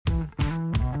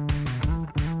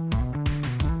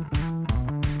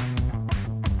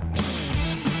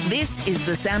This is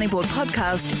the Sounding Board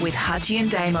podcast with Hutchie and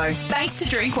Damo. Thanks to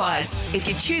Drinkwise. If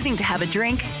you're choosing to have a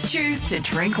drink, choose to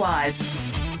drink wise.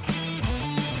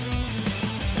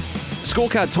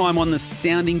 Scorecard time on the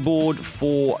sounding board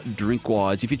for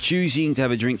Drinkwise. If you're choosing to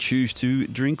have a drink, choose to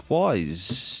drink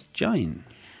wise. Jane.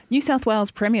 New South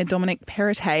Wales Premier Dominic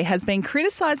Perrottet has been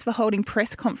criticised for holding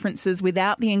press conferences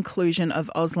without the inclusion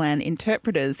of Auslan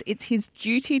interpreters. It's his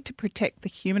duty to protect the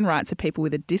human rights of people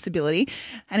with a disability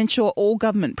and ensure all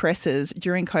government presses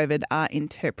during COVID are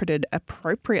interpreted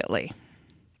appropriately.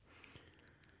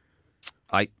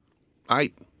 8.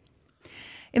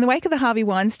 In the wake of the Harvey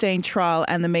Weinstein trial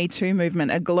and the Me Too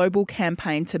movement, a global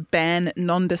campaign to ban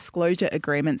non-disclosure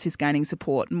agreements is gaining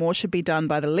support. More should be done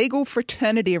by the legal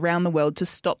fraternity around the world to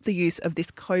stop the use of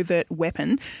this covert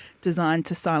weapon designed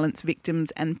to silence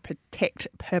victims and protect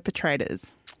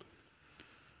perpetrators.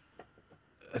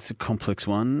 That's a complex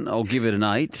one. I'll give it an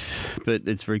 8, but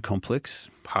it's very complex.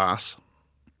 Pass.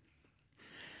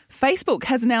 Facebook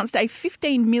has announced a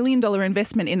 $15 million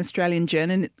investment in Australian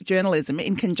journalism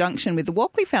in conjunction with the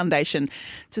Walkley Foundation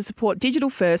to support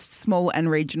digital-first small and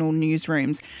regional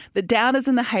newsrooms. The doubters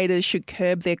and the haters should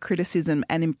curb their criticism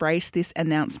and embrace this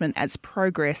announcement as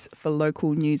progress for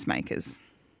local newsmakers.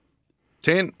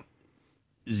 10.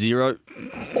 0.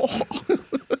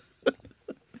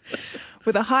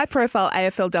 With a high-profile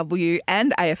AFLW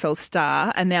and AFL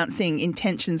star announcing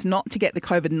intentions not to get the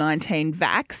COVID-19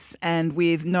 vax, and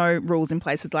with no rules in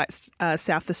places like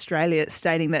South Australia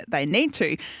stating that they need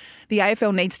to, the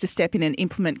AFL needs to step in and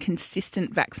implement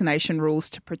consistent vaccination rules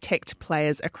to protect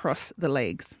players across the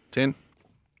leagues. 10.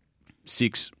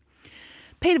 6.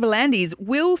 Peter V'landys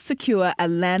will secure a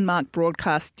landmark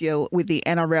broadcast deal with the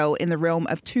NRL in the realm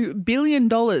of $2 billion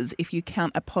if you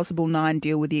count a possible 9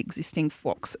 deal with the existing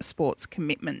Fox Sports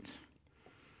commitment.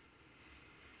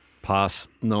 Pass.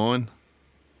 9.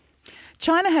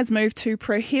 China has moved to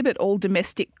prohibit all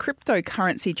domestic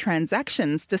cryptocurrency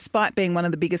transactions despite being one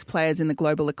of the biggest players in the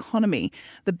global economy.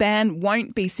 The ban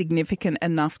won't be significant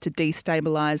enough to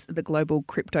destabilise the global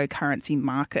cryptocurrency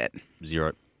market.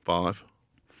 0. 5.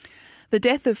 The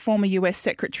death of former US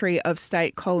Secretary of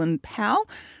State Colin Powell,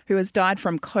 who has died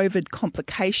from COVID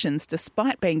complications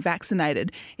despite being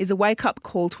vaccinated, is a wake-up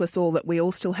call to us all that we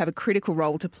all still have a critical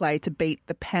role to play to beat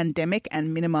the pandemic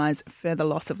and minimise further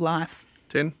loss of life.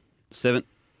 10. 7.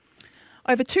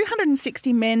 Over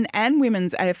 260 men and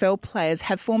women's AFL players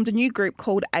have formed a new group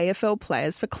called AFL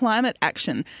Players for Climate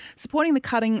Action, supporting the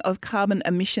cutting of carbon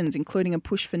emissions, including a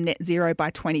push for net zero by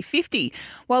 2050.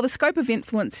 While the scope of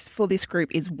influence for this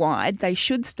group is wide, they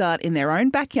should start in their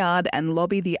own backyard and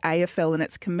lobby the AFL and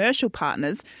its commercial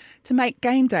partners to make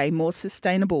game day more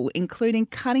sustainable, including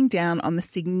cutting down on the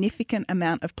significant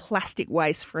amount of plastic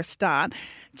waste for a start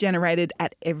generated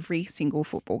at every single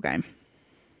football game.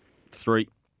 3.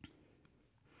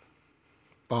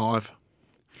 5.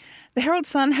 The Herald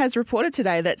Sun has reported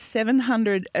today that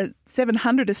 700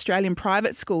 Australian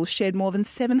private schools shared more than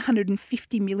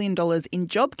 $750 million in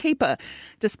JobKeeper,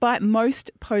 despite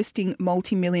most posting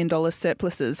multi-million-dollar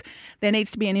surpluses. There needs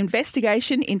to be an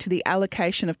investigation into the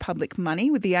allocation of public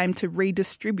money with the aim to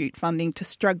redistribute funding to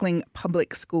struggling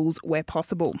public schools where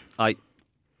possible. 8.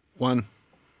 1.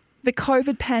 The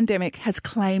COVID pandemic has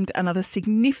claimed another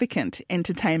significant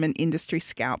entertainment industry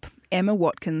scalp. Emma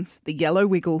Watkins, the yellow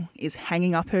wiggle, is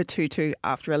hanging up her tutu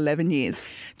after 11 years.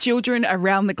 Children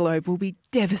around the globe will be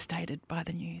devastated by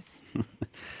the news.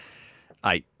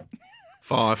 8.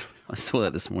 5. I saw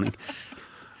that this morning.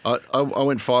 I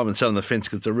went 5 and sat on the fence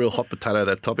because it's a real hot potato,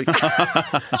 that topic.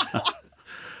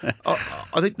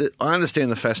 I think that I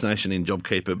understand the fascination in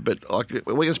JobKeeper, but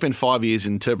we're going to spend 5 years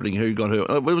interpreting who got who.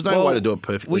 There was no way to do it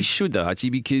perfectly. We should, though, Hutchie,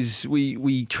 because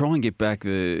we try and get back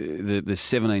the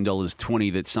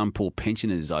 $17.20 that some poor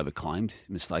pensioners overclaimed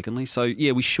mistakenly. So,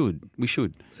 yeah, we should.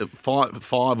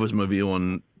 5 was my view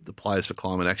on the Players for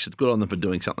Climate Action. Good on them for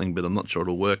doing something, but I'm not sure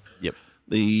it'll work. Yep.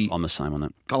 I'm the same on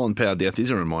that. Colin Powell death is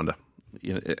a reminder,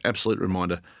 absolute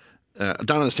reminder. I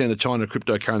don't understand the China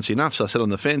cryptocurrency enough, so I sat on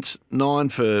the fence. 9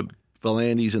 for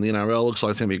V'landys and the NRL. Looks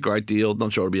like it's going to be a great deal.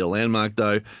 Not sure it'll be a landmark,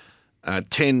 though.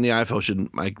 10, the AFL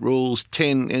shouldn't make rules.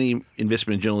 10, any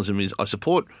investment in journalism is I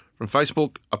support. From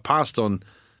Facebook, I passed on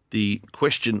the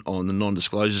question on the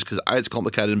non-disclosures because A, it's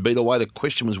complicated, and B, the way the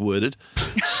question was worded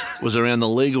was around the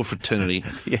legal fraternity.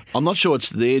 Yeah. I'm not sure it's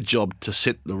their job to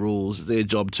set the rules, it's their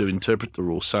job to interpret the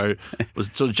rules. So it was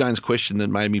sort of Jane's question that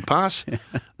made me pass.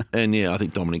 And, yeah, I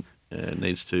think Dominic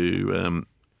needs to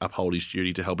uphold his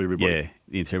duty to help everybody. Yeah,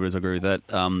 the interpreters, I agree with that.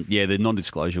 The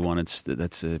non-disclosure one,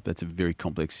 that's a very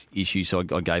complex issue, so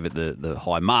I gave it the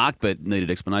high mark, but needed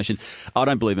explanation. I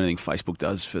don't believe anything Facebook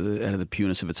does out of the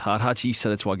pureness of its heart, Hutchie, so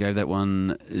that's why I gave that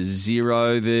one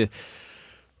 0. The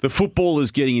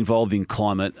footballers getting involved in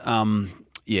climate,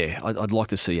 I'd like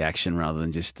to see action rather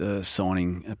than just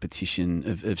signing a petition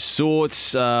of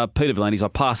sorts. Peter V'landys, I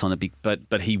pass on it,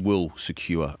 but he will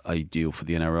secure a deal for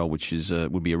the NRL, which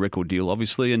would be a record deal,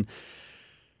 obviously. And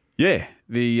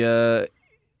the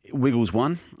Wiggles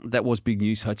won. That was big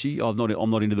news, Hutchie. I'm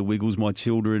not into the Wiggles. My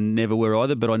children never were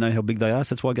either, but I know how big they are,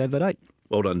 so that's why I gave that 8.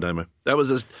 Well done, Damo. That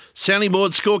was a sounding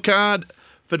board scorecard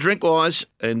for Drinkwise.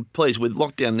 And please, with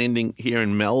lockdown ending here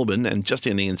in Melbourne and just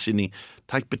ending in Sydney,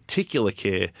 take particular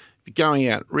care. If you're going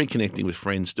out, reconnecting with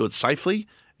friends, do it safely.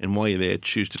 And while you're there,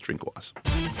 choose to Drinkwise.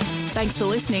 Thanks for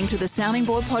listening to the Sounding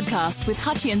Board podcast with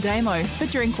Hutchie and Damo for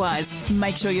Drinkwise.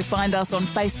 Make sure you find us on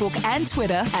Facebook and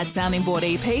Twitter at Sounding Board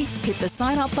EP. Hit the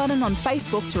sign up button on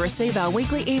Facebook to receive our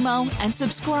weekly email and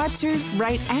subscribe to,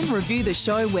 rate and review the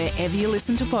show wherever you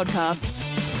listen to podcasts.